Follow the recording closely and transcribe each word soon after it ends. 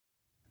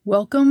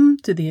Welcome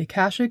to the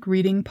Akashic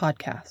Reading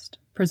Podcast,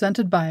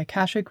 presented by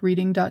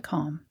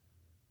AkashicReading.com,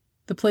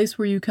 the place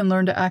where you can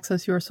learn to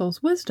access your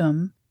soul's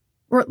wisdom,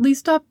 or at least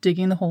stop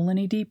digging the hole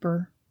any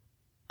deeper.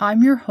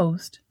 I'm your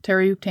host,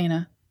 Terry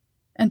Uktana,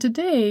 and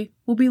today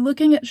we'll be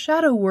looking at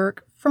shadow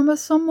work from a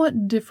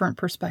somewhat different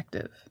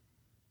perspective.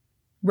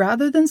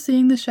 Rather than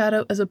seeing the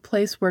shadow as a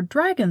place where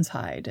dragons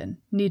hide and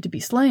need to be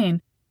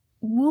slain,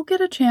 we'll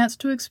get a chance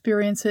to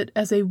experience it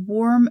as a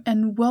warm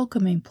and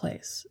welcoming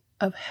place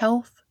of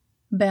health,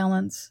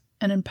 balance,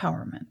 and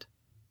empowerment.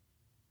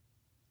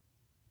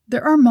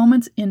 There are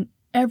moments in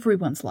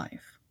everyone's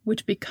life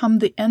which become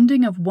the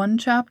ending of one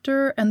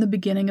chapter and the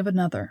beginning of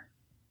another.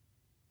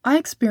 I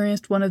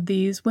experienced one of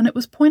these when it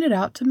was pointed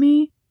out to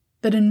me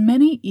that in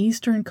many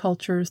Eastern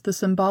cultures the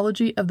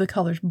symbology of the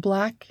colors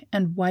black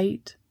and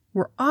white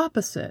were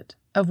opposite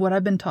of what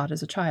I'd been taught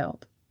as a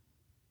child.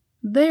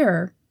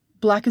 There,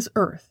 black is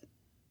earth,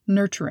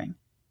 nurturing,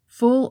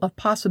 full of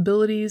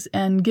possibilities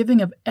and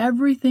giving of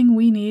everything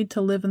we need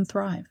to live and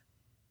thrive.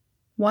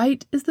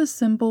 White is the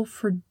symbol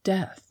for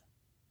death,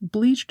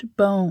 bleached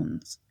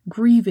bones,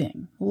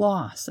 grieving,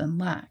 loss, and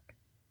lack.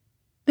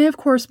 They of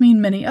course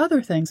mean many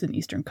other things in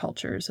Eastern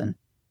cultures, and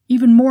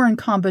even more in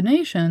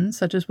combination,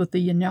 such as with the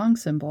yin-yang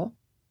symbol,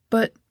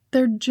 but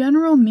their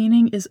general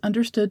meaning is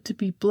understood to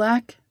be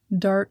black,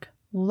 dark,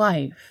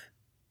 life,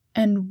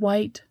 and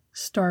white,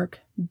 stark,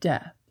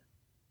 death,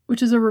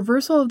 which is a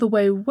reversal of the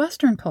way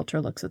Western culture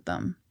looks at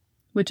them,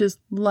 which is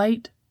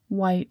light,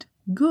 white,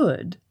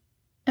 good,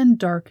 and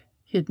dark,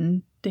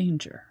 hidden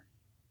danger.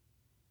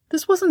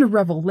 This wasn't a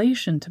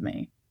revelation to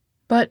me,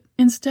 but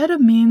instead a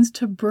means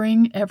to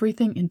bring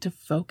everything into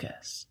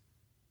focus.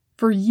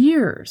 For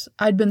years,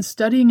 I'd been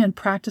studying and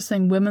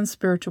practicing women's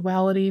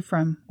spirituality,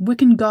 from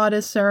Wiccan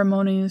goddess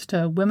ceremonies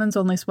to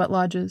women's-only sweat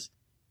lodges,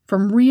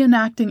 from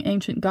reenacting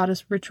ancient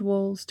goddess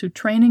rituals to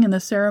training in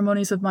the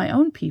ceremonies of my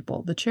own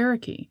people, the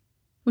Cherokee,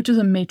 which is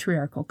a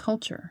matriarchal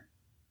culture.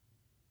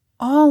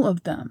 All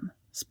of them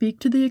speak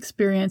to the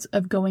experience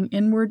of going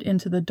inward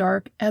into the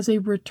dark as a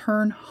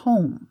return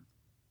home,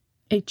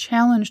 a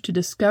challenge to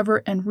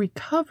discover and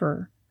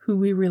recover who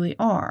we really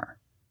are,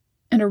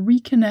 and a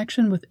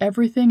reconnection with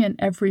everything and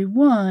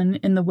everyone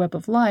in the web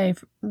of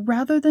life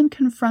rather than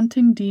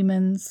confronting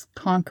demons,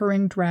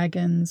 conquering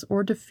dragons,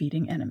 or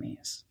defeating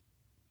enemies.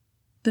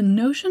 The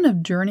notion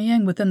of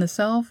journeying within the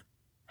self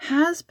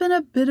has been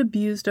a bit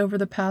abused over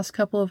the past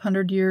couple of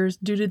 100 years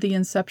due to the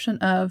inception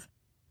of,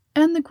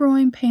 and the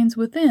growing pains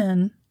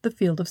within, the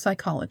field of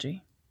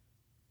psychology.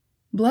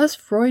 Bless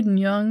Freud and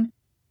Jung,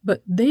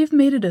 but they've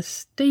made it a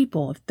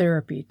staple of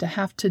therapy to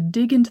have to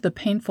dig into the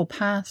painful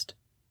past,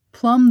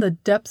 plumb the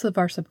depths of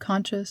our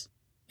subconscious,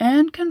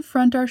 and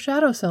confront our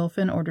shadow self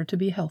in order to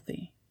be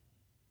healthy.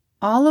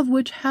 All of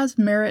which has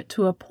merit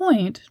to a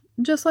point,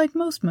 just like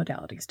most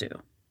modalities do.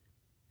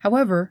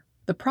 However,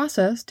 the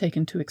process,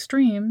 taken to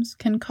extremes,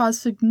 can cause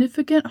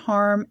significant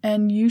harm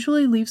and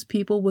usually leaves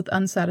people with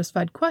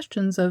unsatisfied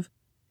questions of,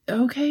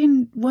 okay,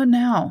 what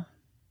now?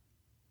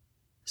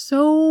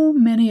 So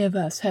many of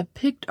us have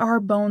picked our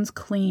bones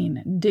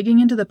clean, digging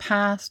into the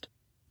past,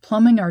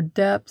 plumbing our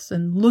depths,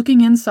 and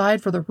looking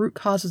inside for the root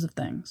causes of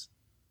things.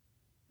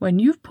 When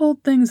you've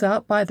pulled things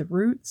out by the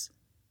roots,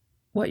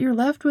 what you're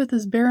left with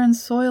is barren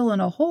soil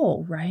and a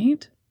hole,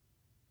 right?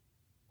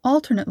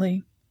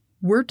 Alternately,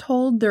 we're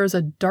told there is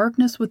a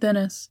darkness within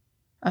us,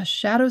 a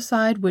shadow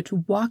side which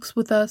walks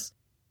with us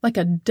like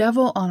a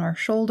devil on our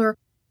shoulder,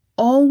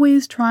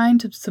 always trying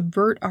to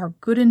subvert our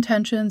good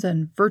intentions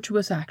and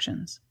virtuous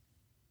actions.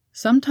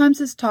 Sometimes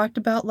it's talked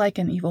about like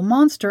an evil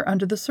monster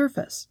under the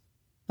surface,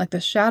 like the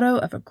shadow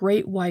of a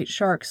great white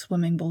shark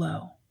swimming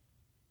below.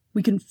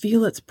 We can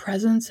feel its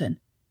presence, and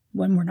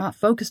when we're not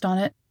focused on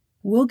it,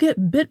 we'll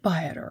get bit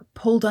by it or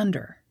pulled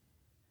under.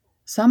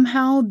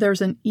 Somehow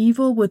there's an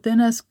evil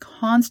within us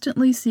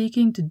constantly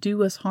seeking to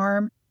do us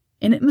harm,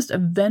 and it must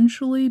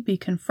eventually be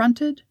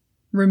confronted,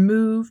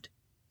 removed,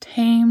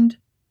 tamed,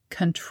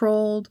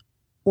 controlled,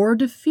 or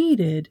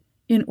defeated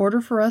in order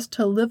for us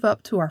to live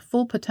up to our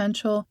full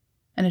potential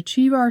and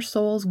achieve our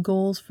soul's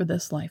goals for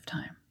this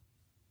lifetime.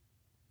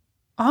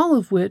 All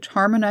of which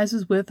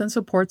harmonizes with and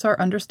supports our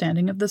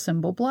understanding of the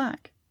symbol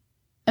black.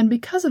 And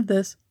because of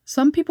this,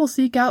 some people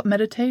seek out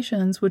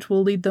meditations which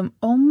will lead them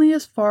only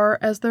as far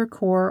as their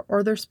core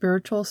or their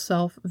spiritual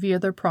self via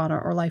their prana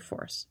or life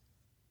force.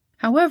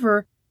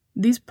 However,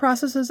 these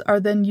processes are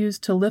then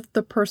used to lift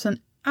the person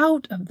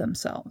out of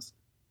themselves,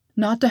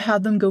 not to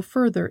have them go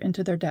further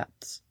into their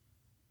depths.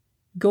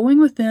 Going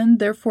within,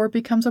 therefore,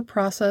 becomes a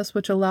process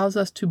which allows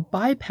us to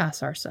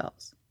bypass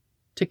ourselves,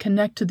 to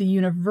connect to the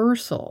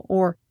universal,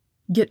 or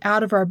get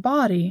out of our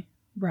body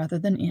rather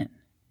than in.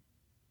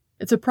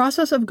 It's a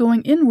process of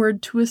going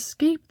inward to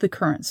escape the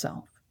current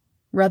self,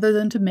 rather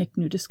than to make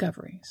new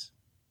discoveries.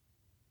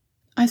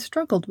 I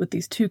struggled with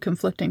these two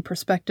conflicting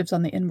perspectives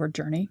on the inward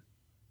journey,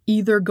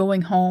 either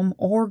going home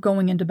or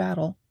going into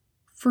battle,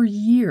 for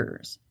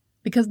years,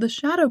 because the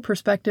shadow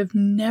perspective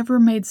never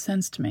made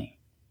sense to me.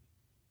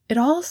 It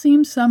all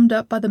seemed summed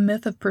up by the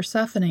myth of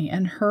Persephone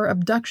and her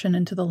abduction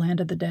into the land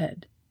of the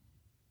dead.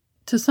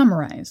 To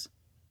summarize,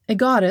 A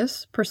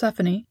goddess,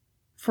 Persephone,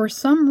 for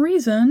some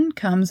reason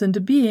comes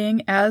into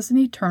being as an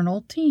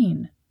eternal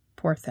teen.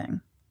 Poor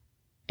thing.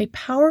 A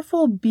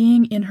powerful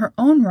being in her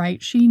own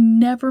right, she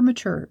never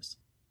matures,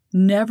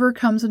 never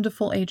comes into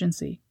full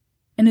agency,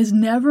 and is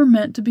never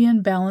meant to be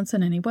in balance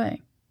in any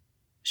way.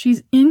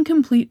 She's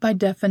incomplete by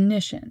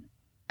definition,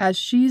 as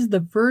she's the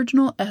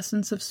virginal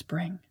essence of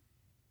spring.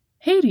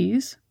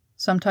 Hades,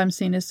 sometimes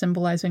seen as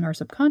symbolizing our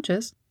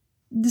subconscious,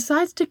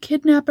 decides to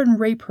kidnap and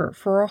rape her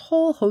for a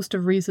whole host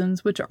of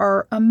reasons which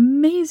are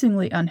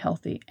amazingly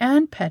unhealthy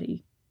and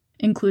petty,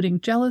 including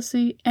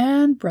jealousy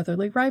and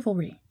brotherly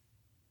rivalry.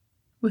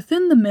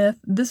 Within the myth,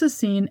 this is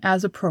seen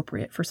as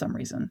appropriate for some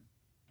reason,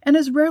 and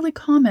is rarely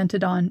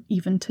commented on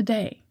even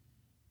today.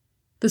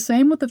 The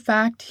same with the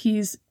fact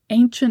he's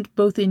ancient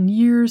both in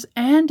years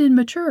and in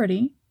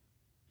maturity,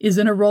 is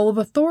in a role of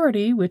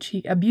authority which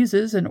he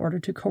abuses in order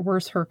to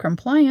coerce her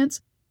compliance,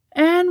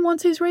 and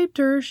once he's raped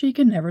her, she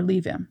can never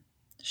leave him.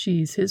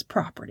 She's his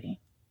property.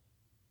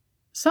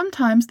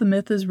 Sometimes the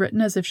myth is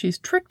written as if she's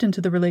tricked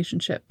into the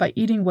relationship by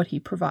eating what he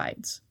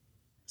provides.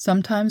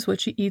 Sometimes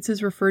what she eats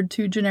is referred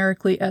to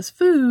generically as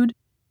food,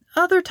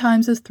 other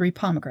times as 3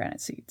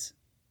 pomegranate seeds.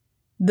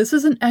 This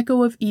is an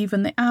echo of Eve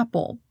and the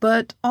apple,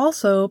 but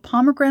also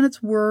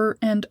pomegranates were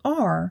and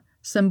are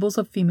symbols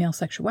of female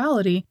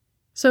sexuality,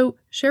 so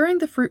sharing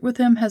the fruit with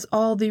him has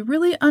all the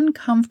really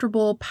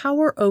uncomfortable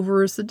power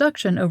over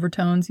seduction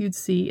overtones you'd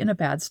see in a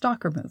bad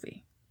stalker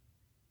movie.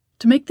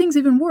 To make things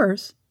even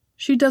worse,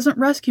 she doesn't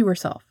rescue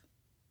herself.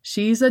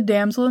 She's a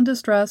damsel in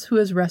distress who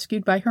is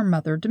rescued by her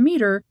mother,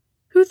 Demeter,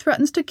 who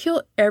threatens to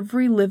kill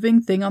every living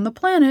thing on the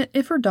planet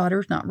if her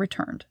daughter's not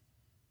returned.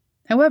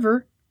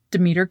 However,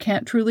 Demeter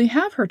can't truly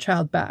have her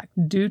child back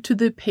due to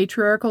the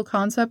patriarchal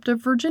concept of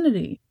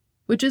virginity,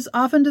 which is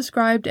often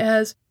described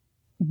as,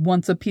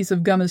 once a piece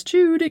of gum is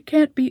chewed, it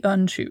can't be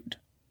unchewed.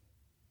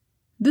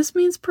 This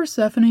means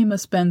Persephone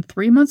must spend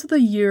 3 months of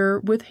the year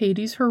with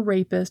Hades, her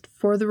rapist,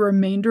 for the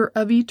remainder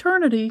of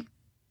eternity,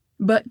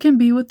 but can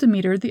be with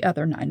Demeter the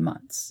other 9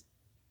 months.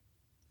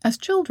 As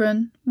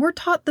children, we're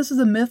taught this is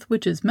a myth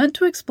which is meant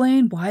to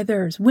explain why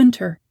there's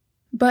winter,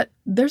 but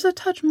there's a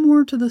touch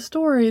more to the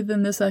story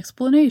than this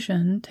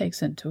explanation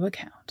takes into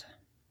account.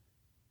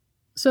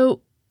 So,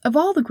 of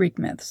all the Greek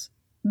myths,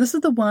 this is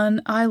the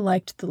one I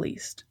liked the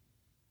least.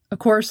 Of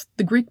course,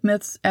 the Greek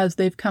myths, as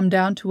they've come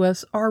down to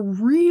us, are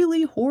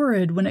really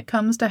horrid when it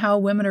comes to how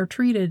women are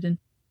treated and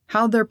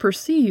how they're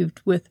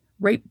perceived, with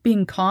rape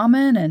being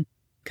common and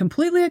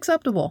completely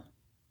acceptable.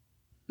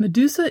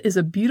 Medusa is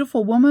a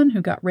beautiful woman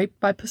who got raped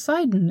by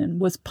Poseidon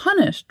and was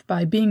punished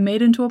by being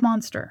made into a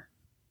monster.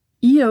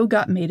 Io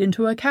got made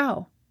into a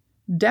cow.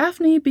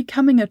 Daphne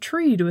becoming a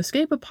tree to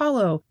escape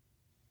Apollo.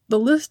 The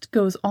list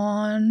goes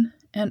on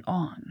and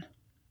on.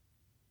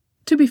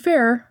 To be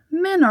fair,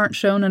 men aren't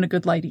shown in a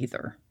good light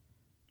either.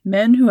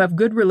 Men who have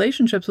good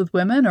relationships with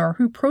women or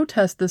who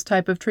protest this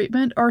type of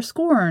treatment are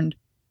scorned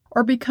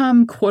or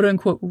become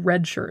quote-unquote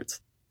red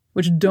shirts,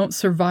 which don't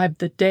survive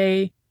the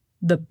day,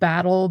 the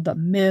battle, the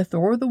myth,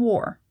 or the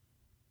war.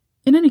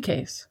 In any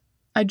case,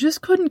 I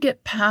just couldn't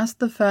get past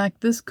the fact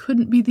this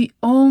couldn't be the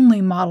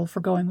only model for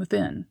going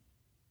within,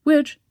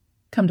 which,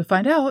 come to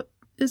find out,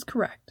 is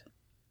correct.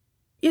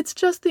 It's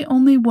just the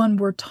only one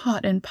we're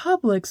taught in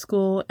public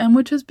school and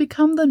which has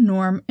become the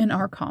norm in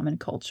our common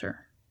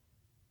culture.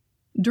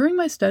 During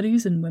my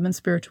studies in women's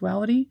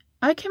spirituality,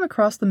 I came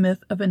across the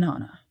myth of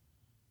Inanna.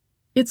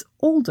 It's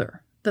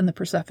older than the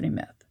Persephone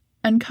myth,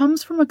 and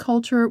comes from a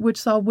culture which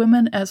saw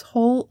women as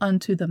whole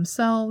unto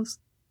themselves,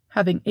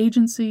 having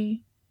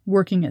agency,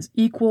 working as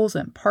equals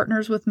and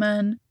partners with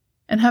men,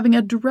 and having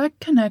a direct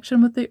connection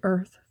with the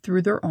earth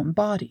through their own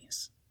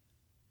bodies.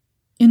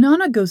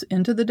 Inanna goes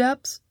into the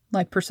depths,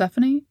 like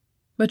Persephone,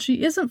 but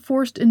she isn't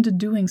forced into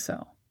doing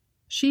so.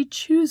 She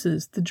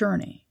chooses the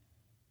journey.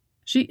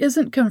 She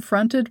isn't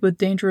confronted with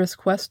dangerous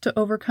quests to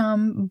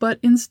overcome, but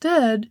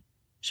instead,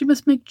 she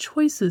must make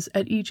choices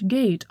at each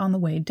gate on the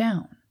way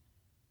down.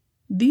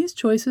 These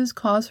choices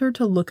cause her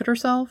to look at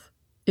herself,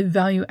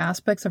 evaluate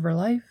aspects of her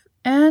life,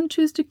 and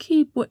choose to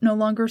keep what no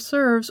longer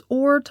serves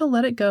or to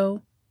let it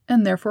go,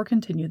 and therefore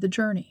continue the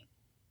journey.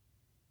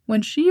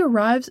 When she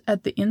arrives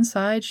at the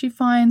inside, she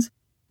finds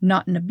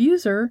not an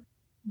abuser,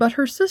 but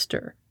her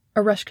sister,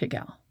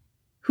 Ereshkigal,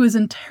 who is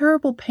in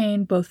terrible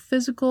pain, both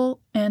physical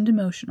and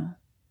emotional.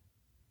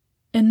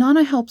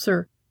 Inanna helps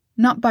her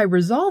not by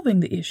resolving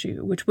the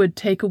issue, which would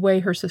take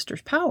away her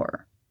sister's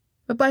power,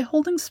 but by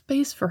holding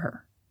space for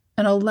her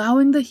and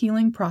allowing the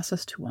healing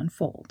process to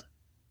unfold.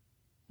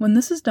 When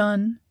this is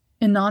done,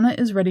 Inanna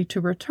is ready to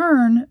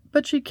return,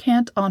 but she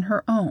can't on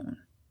her own.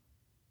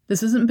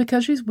 This isn't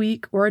because she's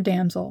weak or a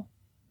damsel,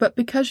 but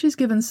because she's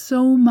given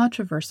so much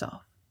of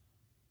herself.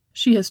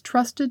 She has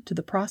trusted to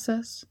the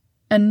process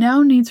and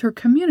now needs her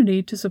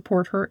community to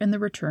support her in the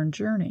return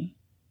journey.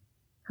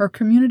 Her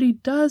community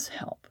does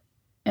help,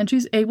 and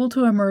she's able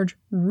to emerge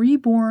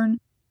reborn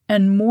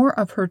and more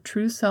of her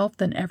true self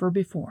than ever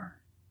before.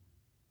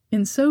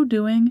 In so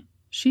doing,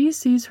 she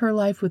sees her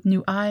life with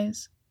new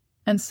eyes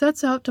and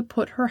sets out to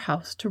put her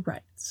house to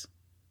rights.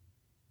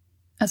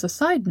 As a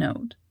side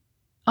note,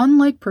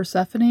 Unlike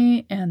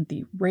Persephone and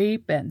the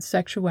rape and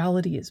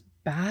sexuality is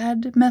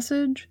bad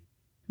message,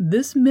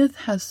 this myth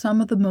has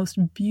some of the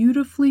most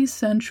beautifully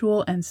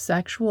sensual and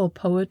sexual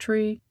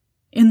poetry,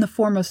 in the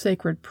form of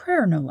sacred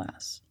prayer no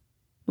less,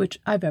 which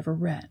I've ever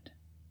read.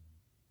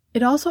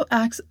 It also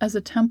acts as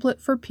a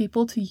template for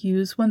people to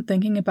use when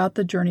thinking about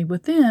the journey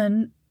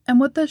within and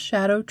what the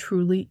shadow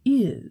truly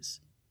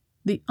is,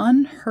 the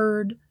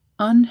unheard,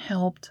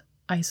 unhelped,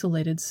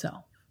 isolated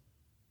self.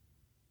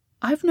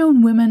 I've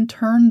known women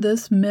turn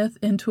this myth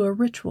into a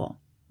ritual,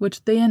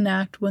 which they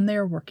enact when they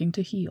are working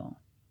to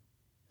heal.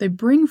 They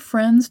bring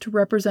friends to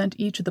represent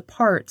each of the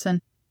parts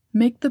and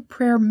make the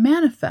prayer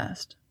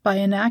manifest by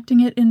enacting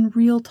it in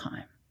real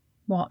time,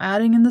 while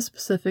adding in the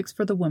specifics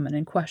for the woman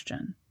in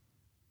question.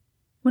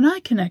 When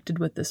I connected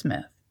with this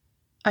myth,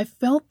 I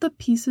felt the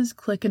pieces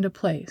click into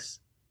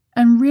place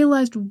and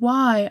realized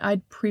why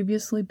I'd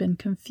previously been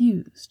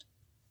confused.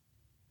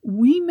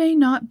 We may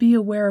not be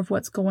aware of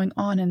what's going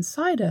on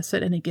inside us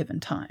at any given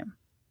time,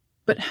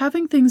 but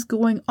having things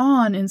going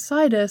on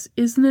inside us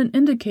isn't an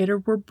indicator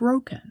we're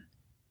broken,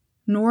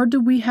 nor do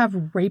we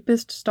have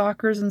rapist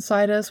stalkers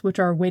inside us which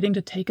are waiting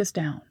to take us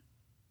down.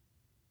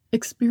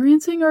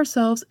 Experiencing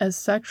ourselves as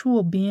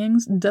sexual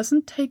beings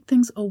doesn't take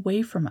things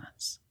away from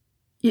us.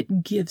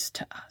 It gives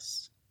to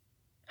us.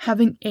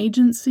 Having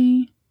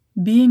agency,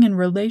 being in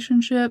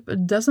relationship,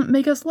 doesn't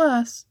make us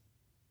less.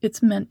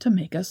 It's meant to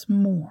make us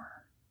more.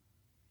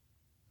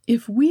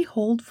 If we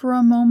hold for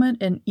a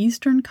moment an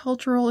Eastern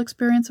cultural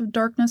experience of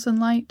darkness and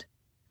light,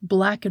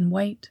 black and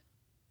white,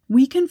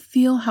 we can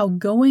feel how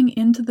going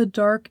into the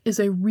dark is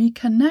a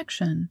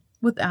reconnection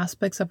with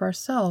aspects of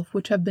ourself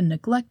which have been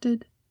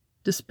neglected,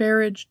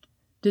 disparaged,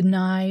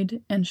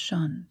 denied, and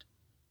shunned.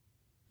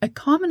 A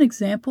common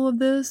example of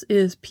this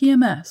is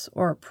PMS,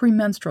 or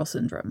premenstrual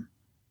syndrome.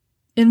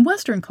 In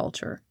Western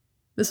culture,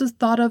 this is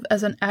thought of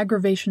as an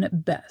aggravation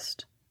at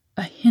best,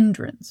 a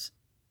hindrance,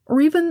 or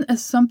even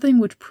as something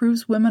which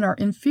proves women are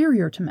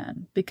inferior to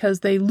men because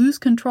they lose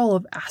control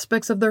of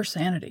aspects of their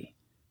sanity.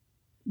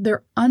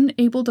 They're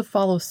unable to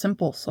follow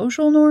simple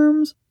social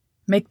norms,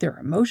 make their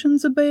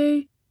emotions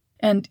obey,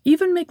 and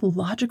even make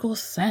logical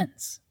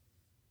sense.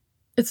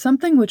 It's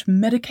something which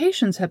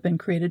medications have been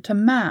created to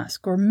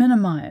mask or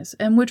minimize,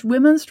 and which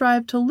women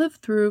strive to live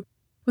through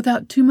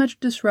without too much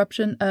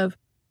disruption of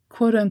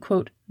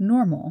quote-unquote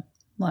normal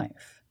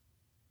life.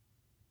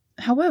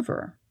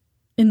 However,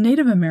 in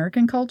Native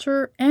American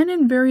culture and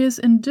in various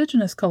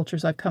indigenous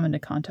cultures I've come into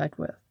contact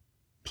with,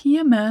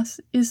 PMS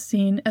is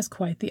seen as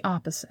quite the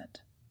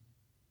opposite.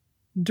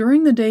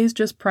 During the days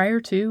just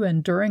prior to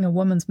and during a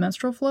woman's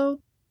menstrual flow,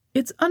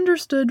 it's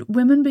understood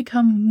women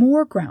become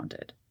more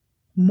grounded,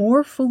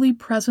 more fully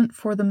present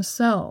for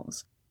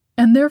themselves,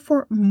 and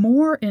therefore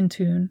more in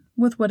tune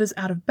with what is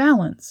out of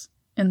balance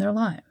in their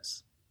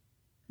lives.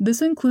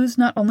 This includes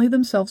not only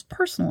themselves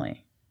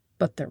personally,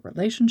 but their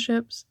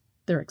relationships,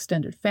 their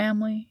extended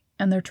family,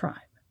 and their tribe.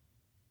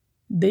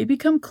 They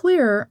become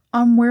clear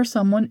on where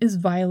someone is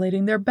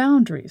violating their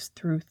boundaries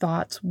through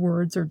thoughts,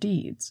 words, or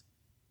deeds.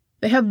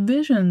 They have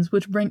visions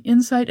which bring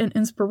insight and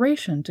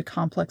inspiration to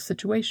complex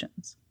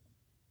situations,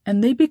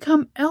 and they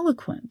become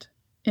eloquent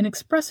in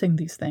expressing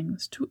these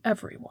things to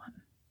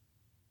everyone.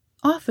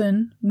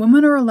 Often,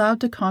 women are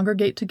allowed to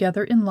congregate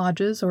together in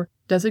lodges or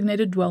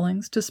designated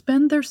dwellings to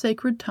spend their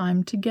sacred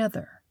time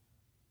together.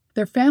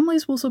 Their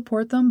families will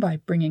support them by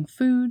bringing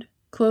food,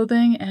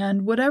 clothing,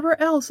 and whatever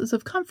else is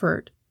of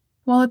comfort,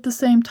 while at the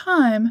same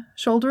time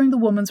shouldering the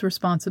woman's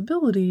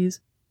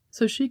responsibilities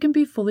so she can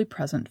be fully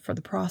present for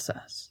the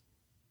process.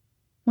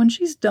 When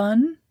she's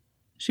done,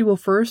 she will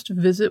first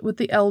visit with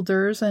the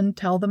elders and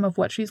tell them of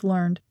what she's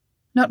learned,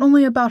 not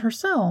only about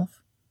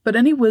herself, but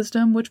any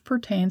wisdom which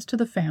pertains to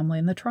the family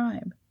and the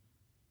tribe.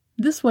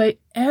 This way,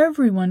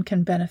 everyone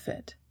can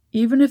benefit,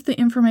 even if the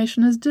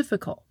information is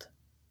difficult,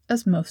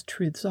 as most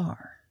truths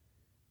are.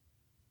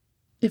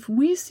 If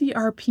we see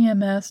our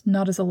PMS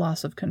not as a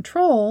loss of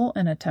control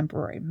and a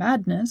temporary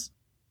madness,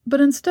 but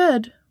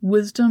instead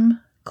wisdom,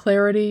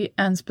 clarity,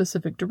 and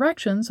specific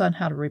directions on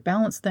how to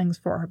rebalance things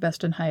for our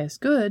best and highest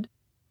good,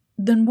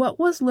 then what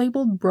was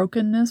labeled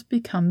brokenness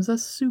becomes a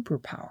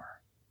superpower.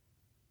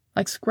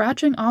 Like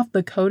scratching off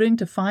the coding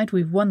to find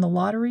we've won the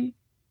lottery,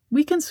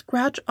 we can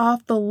scratch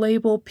off the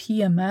label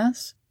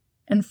PMS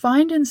and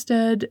find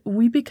instead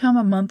we become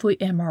a monthly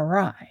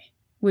MRI,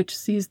 which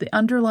sees the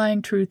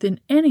underlying truth in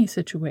any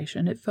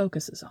situation it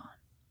focuses on.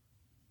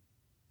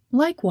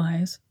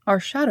 Likewise, our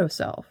shadow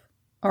self,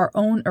 our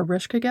own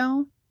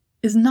Ereshkigal,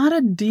 is not a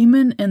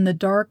demon in the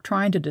dark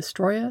trying to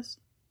destroy us,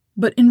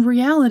 but in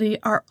reality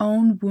our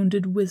own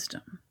wounded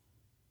wisdom.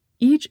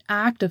 Each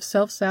act of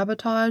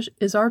self-sabotage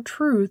is our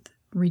truth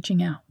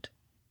reaching out.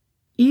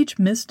 Each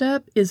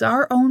misstep is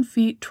our own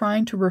feet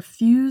trying to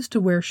refuse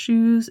to wear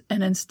shoes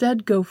and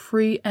instead go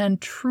free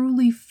and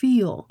truly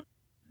feel,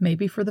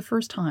 maybe for the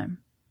first time,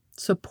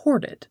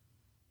 supported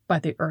by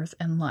the earth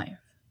and life.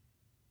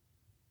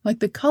 Like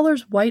the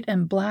colors white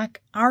and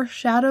black, our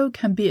shadow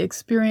can be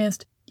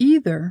experienced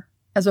either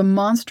as a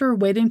monster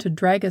waiting to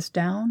drag us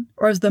down,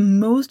 or as the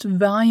most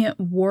valiant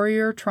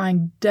warrior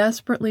trying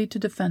desperately to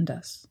defend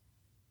us.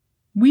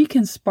 We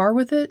can spar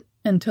with it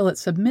until it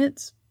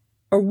submits,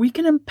 or we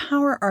can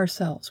empower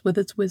ourselves with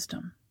its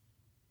wisdom.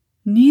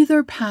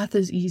 Neither path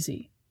is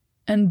easy,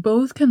 and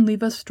both can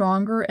leave us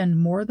stronger and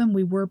more than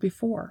we were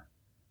before.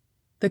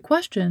 The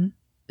question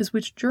is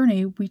which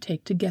journey we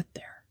take to get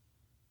there.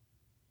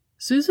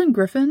 Susan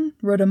Griffin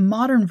wrote a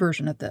modern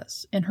version of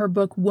this in her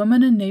book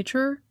Woman in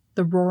Nature,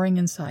 The Roaring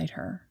Inside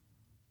Her.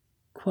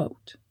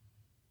 Quote,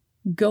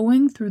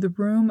 "Going through the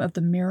room of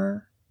the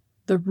mirror,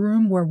 the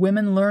room where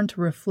women learn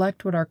to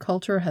reflect what our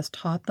culture has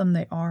taught them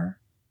they are,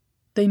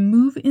 they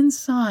move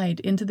inside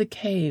into the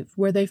cave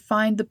where they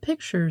find the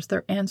pictures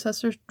their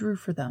ancestors drew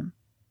for them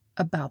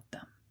about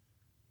them.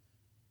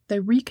 They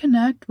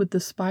reconnect with the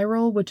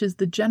spiral which is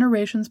the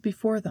generations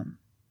before them,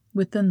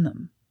 within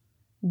them,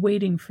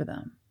 waiting for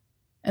them,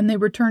 and they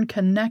return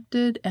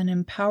connected and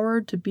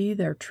empowered to be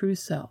their true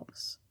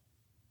selves."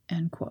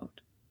 End quote.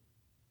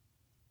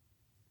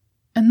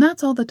 And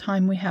that's all the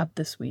time we have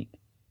this week.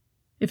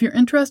 If you're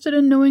interested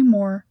in knowing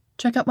more,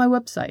 check out my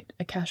website,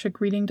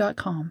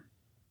 akashicreading.com.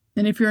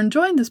 And if you're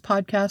enjoying this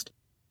podcast,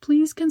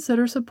 please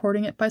consider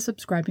supporting it by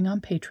subscribing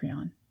on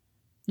Patreon.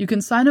 You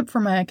can sign up for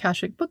my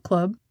Akashic Book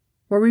Club,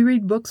 where we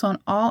read books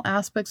on all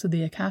aspects of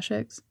the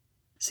Akashics,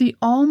 see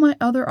all my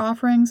other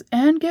offerings,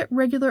 and get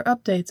regular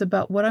updates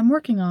about what I'm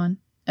working on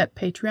at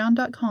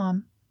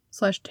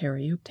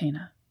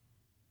patreon.com/TerryUktana.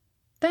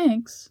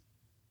 Thanks.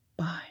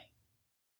 Bye.